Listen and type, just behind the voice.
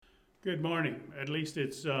Good morning. At least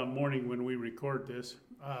it's morning when we record this.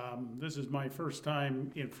 This is my first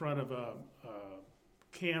time in front of a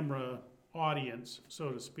camera audience, so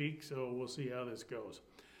to speak, so we'll see how this goes.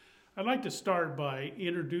 I'd like to start by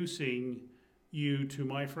introducing you to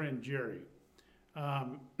my friend Jerry.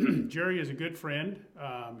 Jerry is a good friend.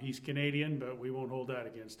 He's Canadian, but we won't hold that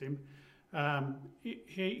against him.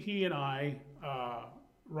 He and I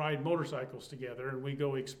ride motorcycles together, and we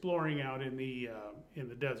go exploring out in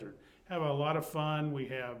the desert. Have a lot of fun. We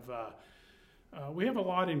have a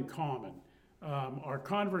lot in common. Our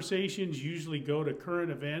conversations usually go to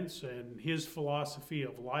current events and his philosophy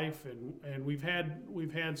of life, and we've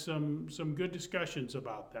had some good discussions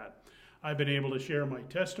about that. I've been able to share my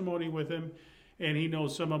testimony with him, and he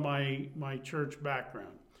knows some of my church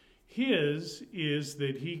background. His is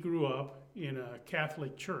that he grew up in a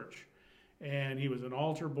Catholic church, and he was an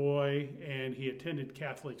altar boy, and he attended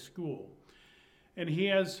Catholic school. And he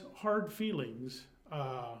has hard feelings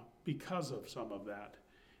because of some of that,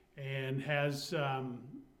 and has,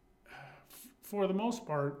 for the most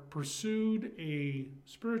part, pursued a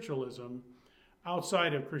spiritualism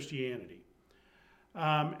outside of Christianity.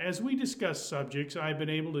 As we discuss subjects, I've been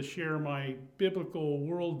able to share my biblical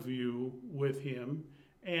worldview with him,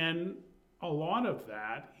 and a lot of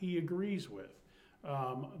that he agrees with.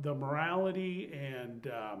 The morality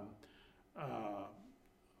and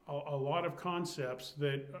a lot of concepts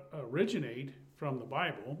that originate from the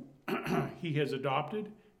Bible, he has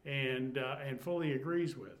adopted and fully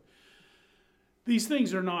agrees with. These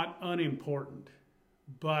things are not unimportant,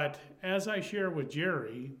 but as I share with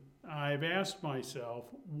Jerry, I've asked myself,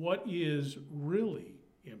 what is really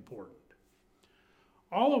important?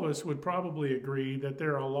 All of us would probably agree that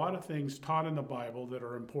there are a lot of things taught in the Bible that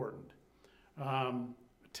are important.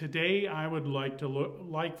 Today, I would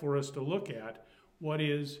like for us to look at what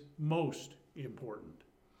is most important.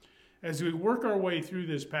 As we work our way through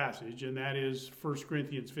this passage, and that is 1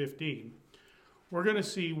 Corinthians 15, we're going to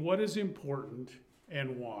see what is important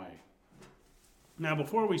and why. Now,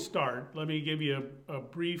 before we start, let me give you a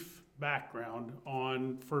brief background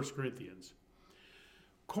on 1 Corinthians.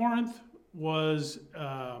 Corinth was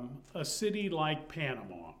a city like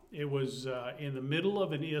Panama. It was in the middle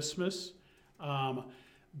of an isthmus.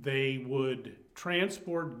 They would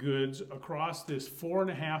transport goods across this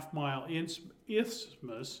 4.5-mile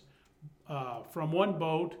isthmus from one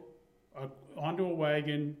boat onto a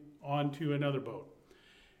wagon onto another boat.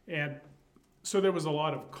 And so there was a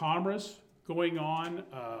lot of commerce going on.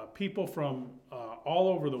 People from all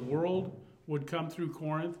over the world would come through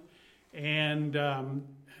Corinth, and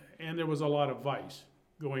there was a lot of vice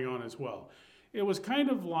going on as well. It was kind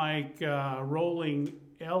of like rolling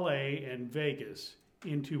LA and Vegas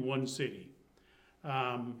into one city.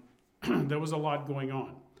 There was a lot going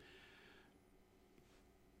on.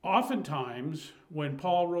 Oftentimes, when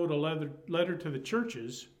Paul wrote a letter to the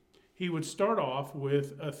churches, he would start off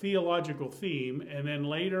with a theological theme and then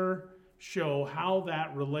later show how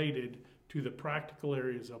that related to the practical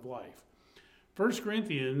areas of life. 1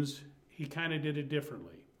 Corinthians, he kind of did it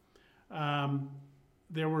differently.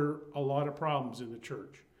 There were a lot of problems in the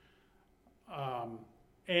church.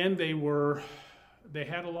 And they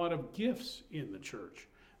had a lot of gifts in the church.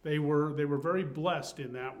 They were very blessed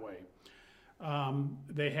in that way.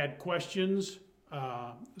 They had questions.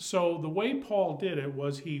 So the way Paul did it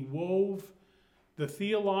was he wove the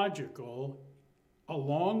theological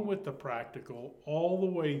along with the practical all the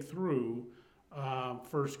way through 1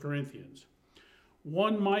 Corinthians.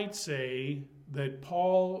 One might say that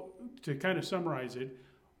Paul, to kind of summarize it,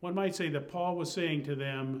 one might say that Paul was saying to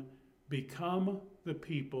them, become the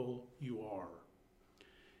people you are.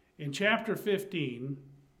 In chapter 15,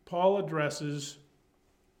 Paul addresses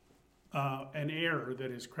an error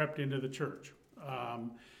that has crept into the church.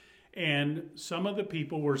 And some of the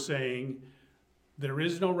people were saying there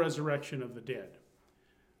is no resurrection of the dead.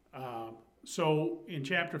 So in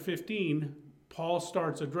chapter 15, Paul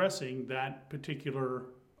starts addressing that particular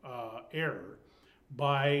error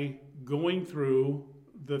by going through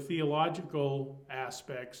the theological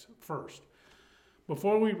aspects first.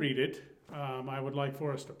 Before we read it, I would like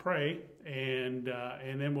for us to pray, and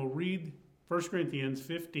then we'll read 1 Corinthians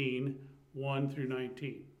 15, 1 through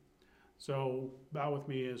 19. So bow with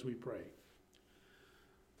me as we pray.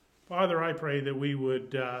 Father, I pray that we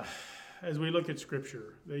would, as we look at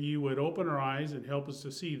Scripture, that you would open our eyes and help us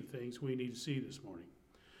to see the things we need to see this morning.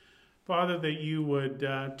 Father, that you would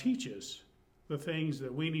teach us the things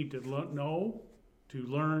that we need to know, to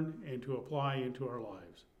learn, and to apply into our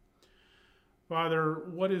lives. Father,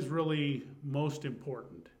 what is really most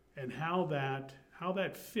important and how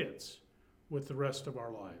that fits with the rest of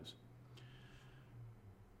our lives.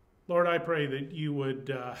 Lord, I pray that you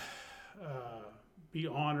would be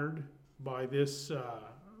honored by this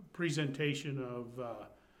presentation of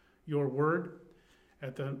your word,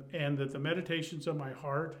 and that the meditations of my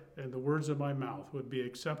heart and the words of my mouth would be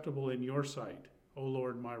acceptable in your sight, O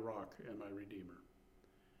Lord, my rock and my redeemer.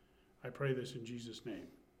 I pray this in Jesus' name.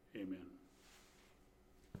 Amen.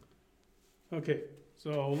 Okay,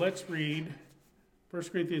 so let's read 1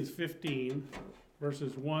 Corinthians 15,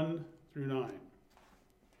 verses 1 through 9.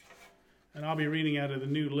 And I'll be reading out of the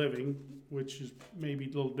New Living, which is maybe a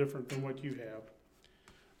little different than what you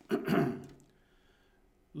have.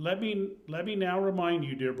 Let me now remind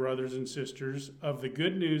you, dear brothers and sisters, of the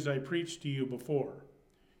good news I preached to you before.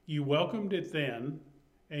 You welcomed it then,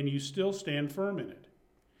 and you still stand firm in it.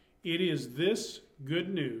 It is this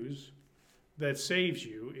good news that saves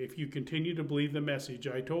you if you continue to believe the message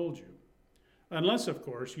I told you. Unless, of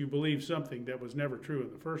course, you believe something that was never true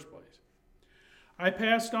in the first place. I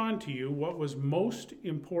passed on to you what was most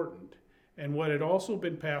important and what had also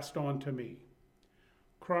been passed on to me.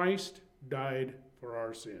 Christ died for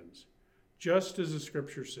our sins, just as the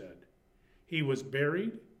scripture said. He was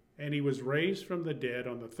buried, and he was raised from the dead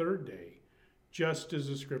on the third day, just as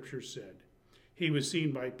the scripture said. He was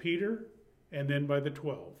seen by Peter and then by the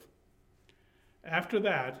 12. After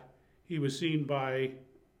that, he was seen by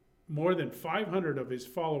more than 500 of his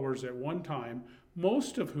followers at one time,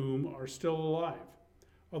 most of whom are still alive,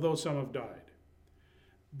 although some have died.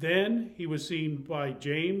 Then he was seen by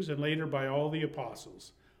James and later by all the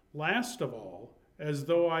apostles. Last of all, as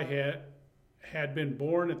though I had been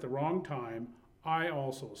born at the wrong time, I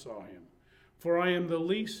also saw him. For I am the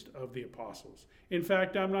least of the apostles. In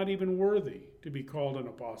fact, I'm not even worthy to be called an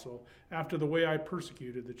apostle after the way I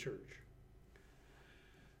persecuted the church.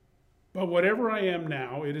 But whatever I am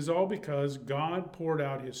now, it is all because God poured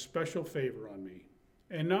out his special favor on me,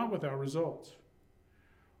 and not without results.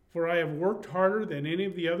 For I have worked harder than any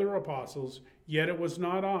of the other apostles, yet it was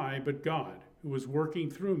not I, but God, who was working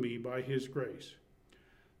through me by his grace.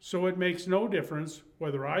 So it makes no difference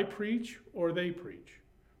whether I preach or they preach,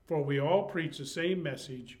 for we all preach the same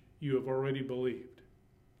message you have already believed.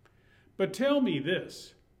 But tell me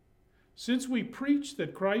this, since we preach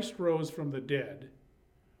that Christ rose from the dead,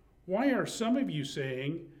 why are some of you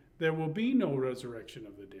saying there will be no resurrection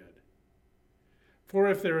of the dead? For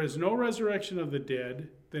if there is no resurrection of the dead,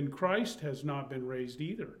 then Christ has not been raised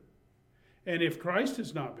either. And if Christ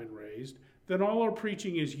has not been raised, then all our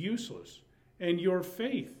preaching is useless, and your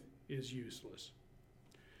faith is useless.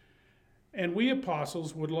 And we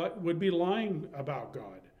apostles would be lying about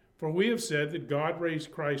God, for we have said that God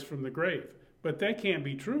raised Christ from the grave. But that can't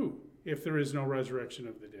be true if there is no resurrection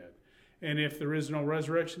of the dead. And if there is no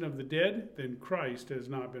resurrection of the dead, then Christ has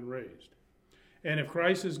not been raised. And if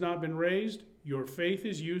Christ has not been raised, your faith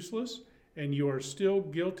is useless, and you are still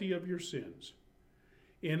guilty of your sins.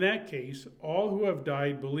 In that case, all who have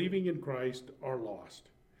died believing in Christ are lost.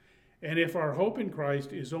 And if our hope in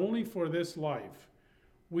Christ is only for this life,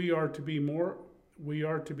 we are more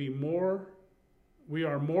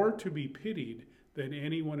to be pitied than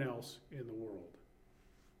anyone else in the world.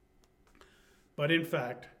 But in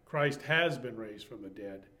fact, Christ has been raised from the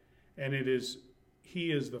dead, and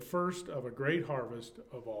he is the first of a great harvest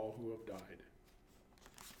of all who have died.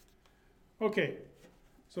 Okay,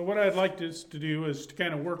 so what I'd like us to do is to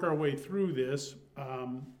kind of work our way through this.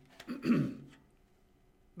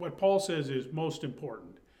 What Paul says is most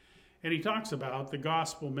important, and he talks about the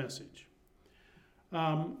gospel message.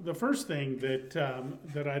 The first thing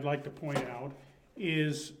that I'd like to point out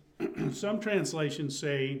is some translations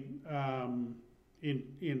say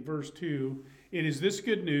in verse 2, it is this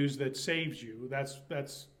good news that saves you. That's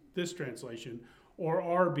this translation, or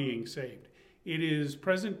are being saved. It is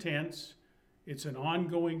present tense. It's an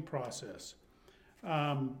ongoing process.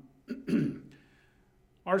 Our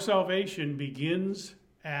salvation begins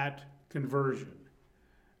at conversion,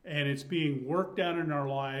 and it's being worked out in our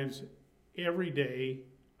lives every day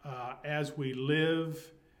as we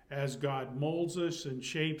live, as God molds us and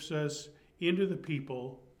shapes us into the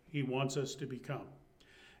people he wants us to become.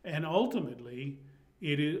 And ultimately,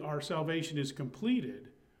 our salvation is completed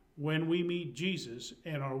when we meet Jesus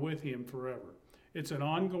and are with him forever. It's an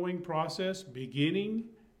ongoing process beginning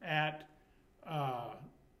at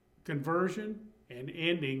conversion and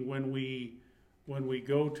ending when we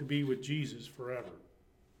go to be with Jesus forever.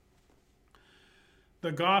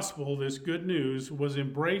 The gospel, this good news, was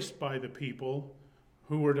embraced by the people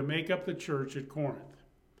who were to make up the church at Corinth.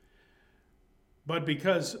 But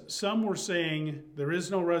because some were saying there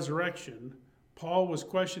is no resurrection, Paul was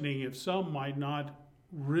questioning if some might not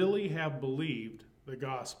really have believed the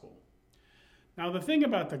gospel. Now, the thing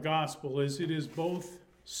about the gospel is it is both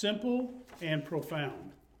simple and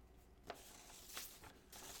profound.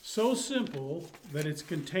 So simple that it's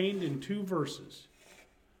contained in 2 verses.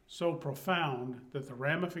 So profound that the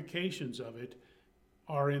ramifications of it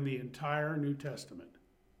are in the entire New Testament.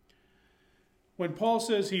 When Paul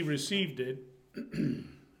says he received it,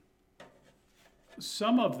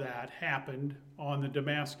 some of that happened on the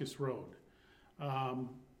Damascus Road.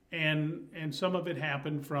 And some of it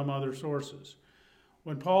happened from other sources.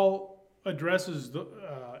 When Paul addresses,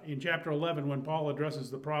 in chapter 11, when Paul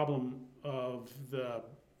addresses the problem of the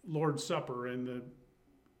Lord's Supper and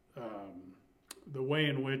the way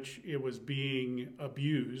in which it was being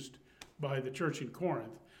abused by the church in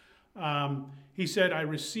Corinth, he said, I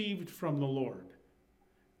received from the Lord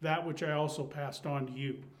that which I also passed on to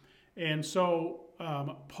you. And so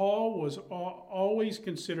Paul was always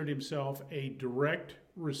considered himself a direct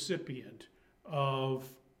recipient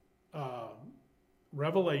of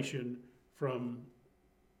revelation from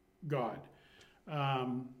God.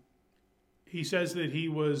 He says that he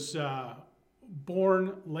was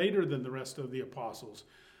born later than the rest of the apostles,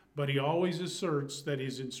 but he always asserts that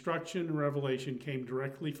his instruction and revelation came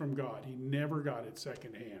directly from God. He never got it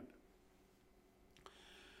secondhand.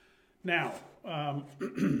 Now,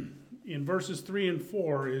 in verses 3 and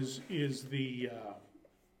 4 is the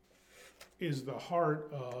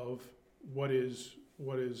heart of what is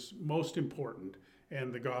most important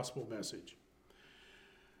and the gospel message.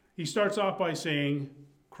 He starts off by saying,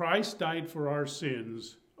 Christ died for our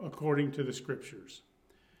sins according to the Scriptures.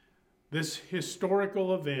 This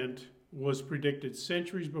historical event was predicted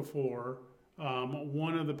centuries before.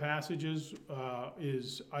 One of the passages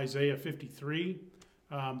is Isaiah 53.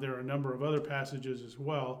 There are a number of other passages as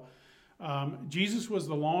well. Jesus was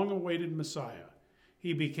the long-awaited Messiah.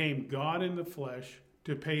 He became God in the flesh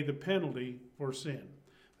to pay the penalty for sin.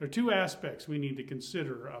 There are 2 aspects we need to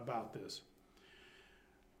consider about this.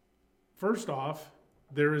 First off,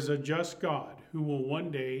 there is a just God who will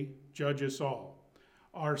one day judge us all.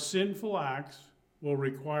 Our sinful acts will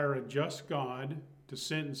require a just God to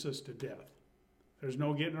sentence us to death. There's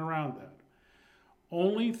no getting around that.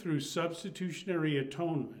 Only through substitutionary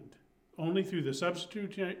atonement, only through the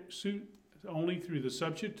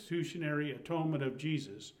substitutionary atonement of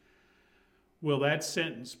Jesus will that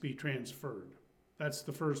sentence be transferred. That's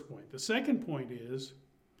the first point. The second point is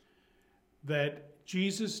that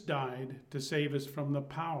Jesus died to save us from the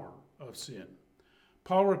power of sin.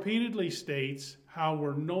 Paul repeatedly states how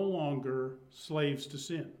we're no longer slaves to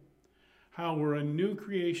sin, how we're a new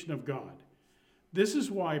creation of God. This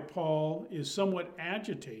is why Paul is somewhat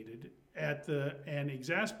agitated and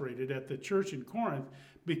exasperated at the church in Corinth,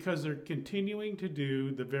 because they're continuing to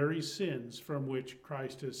do the very sins from which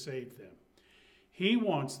Christ has saved them. He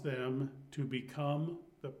wants them to become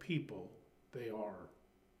the people they are.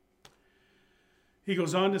 He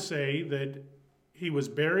goes on to say that he was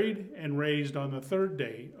buried and raised on the 3rd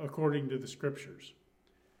day according to the Scriptures.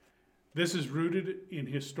 This is rooted in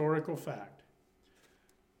historical fact.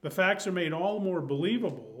 The facts are made all the more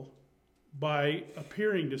believable by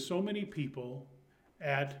appearing to so many people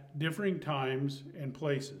at differing times and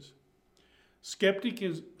places.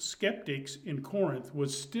 Skeptics in Corinth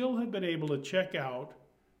would still have been able to check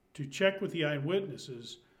with the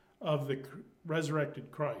eyewitnesses of the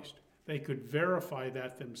resurrected Christ. They could verify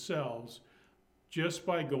that themselves just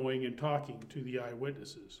by going and talking to the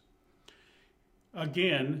eyewitnesses.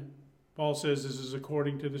 Again, Paul says this is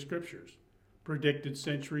according to the Scriptures, predicted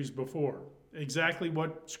centuries before. Exactly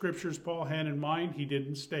what Scriptures Paul had in mind, he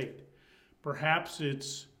didn't state. Perhaps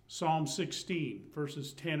it's Psalm 16,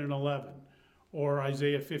 verses 10 and 11, or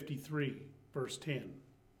Isaiah 53, verse 10.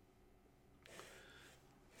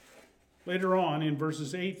 Later on, in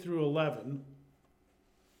verses 8 through 11,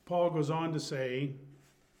 Paul goes on to say,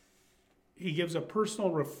 he gives a personal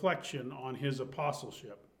reflection on his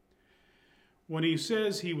apostleship. When he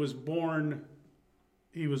says he was born,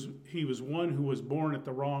 he was one who was born at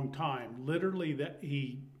the wrong time. Literally, that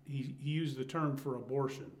he used the term for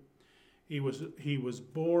abortion. He was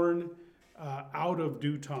born out of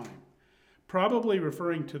due time, probably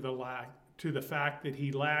referring to the fact that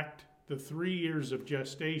he lacked the 3 years of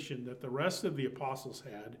gestation that the rest of the apostles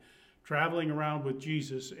had, traveling around with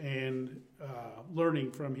Jesus and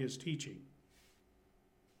learning from his teaching.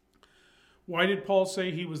 Why did Paul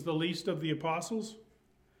say he was the least of the apostles?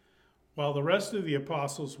 While the rest of the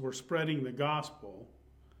apostles were spreading the gospel,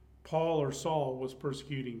 Paul or Saul was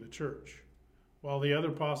persecuting the church. While the other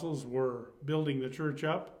apostles were building the church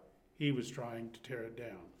up, he was trying to tear it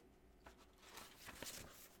down.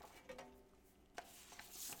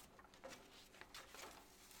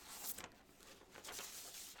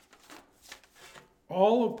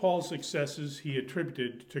 All of Paul's successes he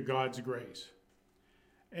attributed to God's grace.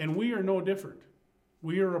 And we are no different.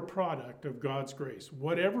 We are a product of God's grace.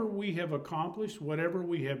 Whatever we have accomplished, whatever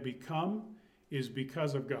we have become, is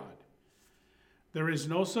because of God. There is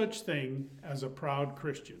no such thing as a proud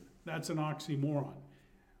Christian. That's an oxymoron.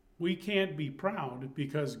 We can't be proud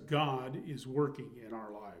because God is working in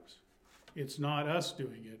our lives. It's not us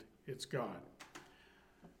doing it, it's God.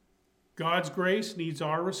 God's grace needs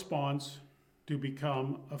our response to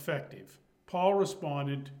become effective. Paul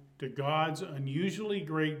responded to God's unusually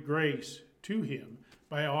great grace to him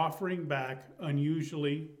by offering back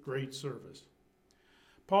unusually great service.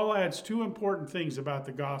 Paul adds two important things about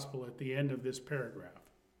the gospel at the end of this paragraph.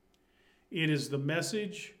 It is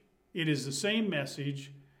the same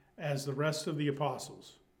message as the rest of the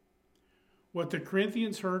apostles. What the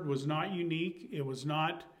Corinthians heard was not unique. It was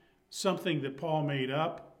not something that Paul made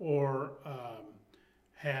up or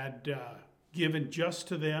had given just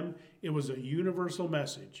to them. It was a universal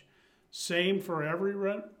message. Same for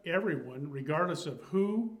everyone, regardless of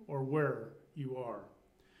who or where you are.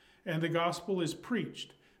 And the gospel is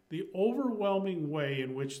preached. The overwhelming way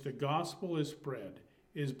in which the gospel is spread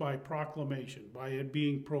is by proclamation, by it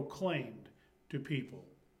being proclaimed to people.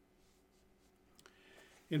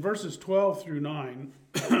 In verses 12 through 9,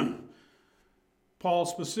 Paul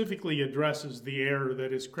specifically addresses the error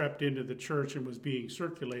that has crept into the church and was being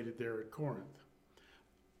circulated there at Corinth.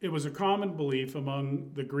 It was a common belief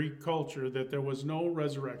among the Greek culture that there was no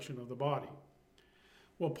resurrection of the body.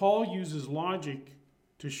 Well, Paul uses logic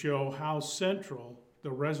to show how central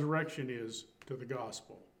the resurrection is to the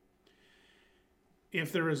gospel.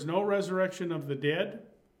 If there is no resurrection of the dead,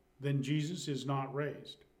 then Jesus is not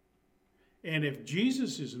raised. And if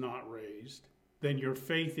Jesus is not raised, then your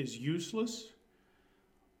faith is useless.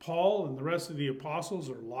 Paul and the rest of the apostles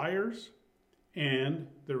are liars, and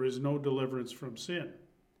there is no deliverance from sin.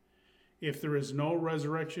 If there is no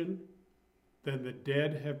resurrection, then the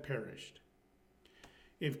dead have perished.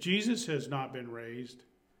 If Jesus has not been raised,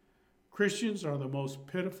 Christians are the most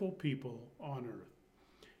pitiful people on earth.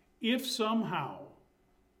 If somehow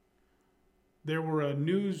there were a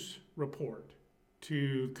news report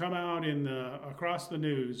to come out across the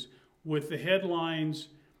news with the headlines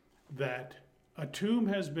that a tomb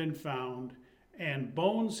has been found and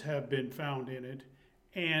bones have been found in it,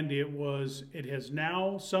 and it has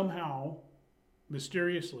now somehow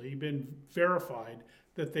mysteriously been verified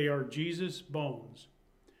that they are Jesus' bones,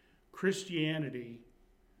 Christianity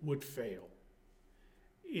would fail.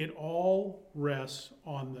 It all rests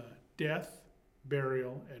on the death,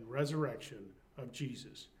 burial, and resurrection of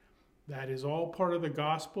Jesus. That is all part of the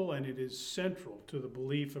gospel, and it is central to the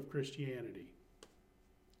belief of Christianity.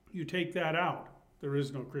 You take that out, there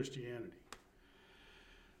is no Christianity.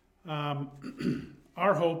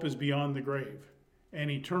 Our hope is beyond the grave, an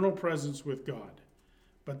eternal presence with God.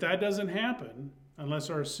 But that doesn't happen unless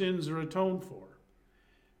our sins are atoned for,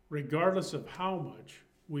 regardless of how much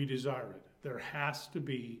we desire it. There has to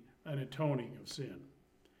be an atoning of sin.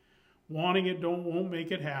 Wanting it won't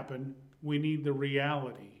make it happen. We need the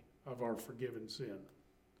reality of our forgiven sin.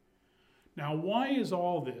 Now, why is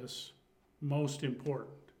all this most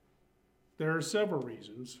important? There are several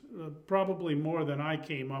reasons, probably more than I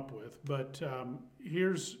came up with, but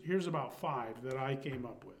here's about 5 that I came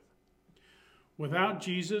up with. Without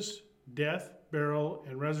Jesus, death, burial,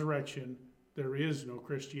 and resurrection, there is no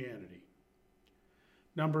Christianity.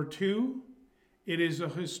 Number 2, it is a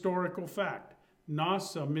historical fact,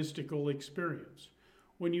 not a mystical experience.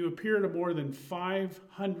 When you appear to more than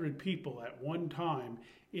 500 people at one time,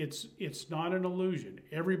 it's not an illusion.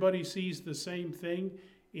 Everybody sees the same thing.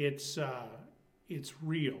 It's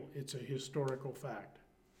real. It's a historical fact.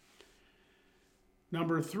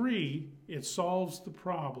 Number 3, it solves the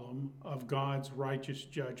problem of God's righteous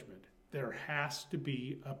judgment. There has to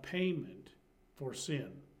be a payment for sin.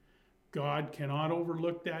 God cannot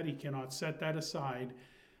overlook that. He cannot set that aside.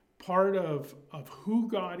 Part of who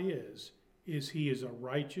God is he is a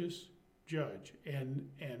righteous judge.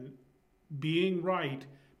 And being right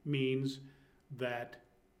means that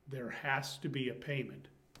there has to be a payment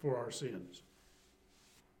for our sins.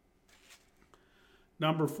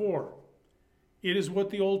 Number 4, it is what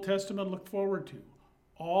the Old Testament looked forward to.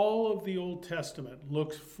 All of the Old Testament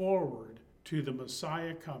looks forward to the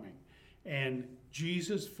Messiah coming, and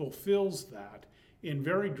Jesus fulfills that in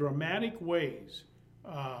very dramatic ways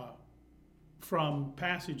from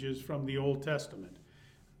passages from the Old Testament.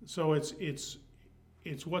 So it's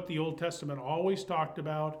what the Old Testament always talked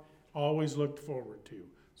about, always looked forward to.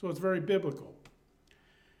 So it's very biblical.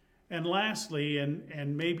 And lastly,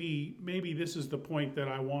 and maybe this is the point that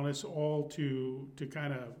I want us all to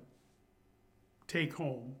kind of take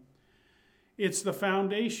home. It's the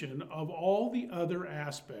foundation of all the other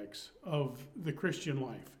aspects of the Christian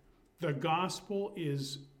life. The gospel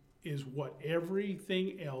is what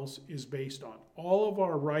everything else is based on. All of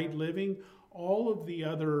our right living, all of the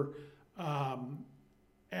other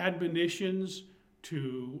admonitions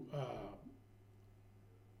to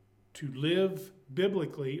live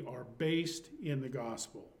biblically are based in the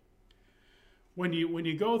gospel. When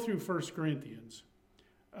you go through 1 Corinthians,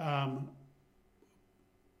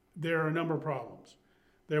 there are a number of problems.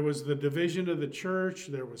 There was the division of the church.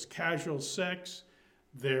 There was casual sex.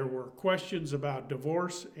 There were questions about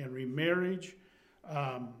divorce and remarriage,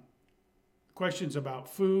 questions about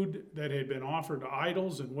food that had been offered to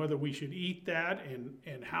idols and whether we should eat that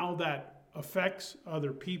and how that affects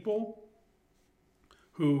other people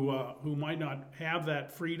who might not have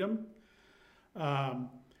that freedom.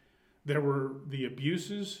 There were the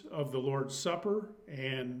abuses of the Lord's Supper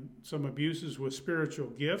and some abuses with spiritual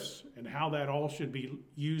gifts and how that all should be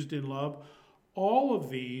used in love. All of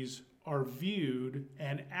these are viewed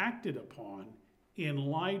and acted upon in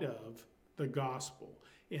light of the gospel,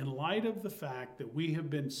 in light of the fact that we have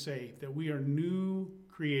been saved, that we are new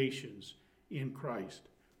creations in Christ.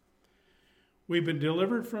 We've been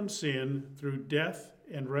delivered from sin through death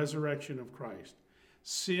and resurrection of Christ.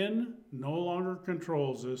 Sin no longer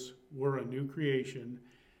controls us. We're a new creation.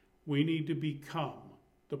 We need to become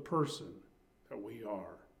the person that we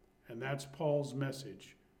are. And that's Paul's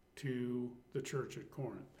message to the church at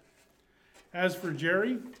Corinth. As for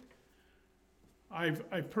Jerry,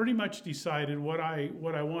 I've pretty much decided what I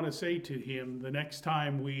want to say to him the next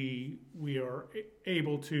time we are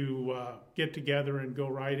able to get together and go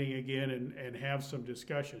riding again and have some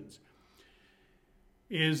discussions,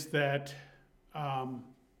 is that, and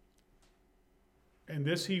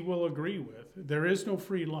this he will agree with, there is no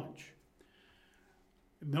free lunch.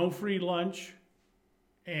 No free lunch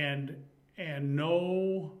and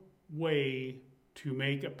no way to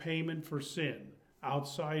make a payment for sin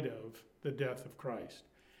outside of the death of Christ.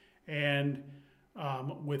 And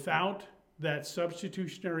without that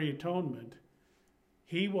substitutionary atonement,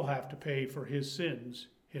 he will have to pay for his sins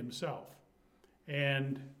himself.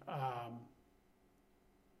 And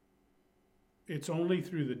it's only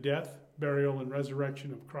through the death, burial, and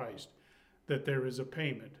resurrection of Christ that there is a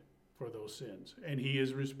payment for those sins. And he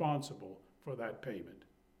is responsible for that payment.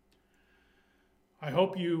 I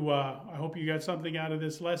hope you got something out of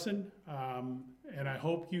this lesson, and I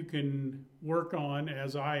hope you can work on,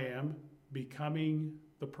 as I am, becoming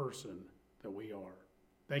the person that we are.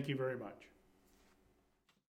 Thank you very much.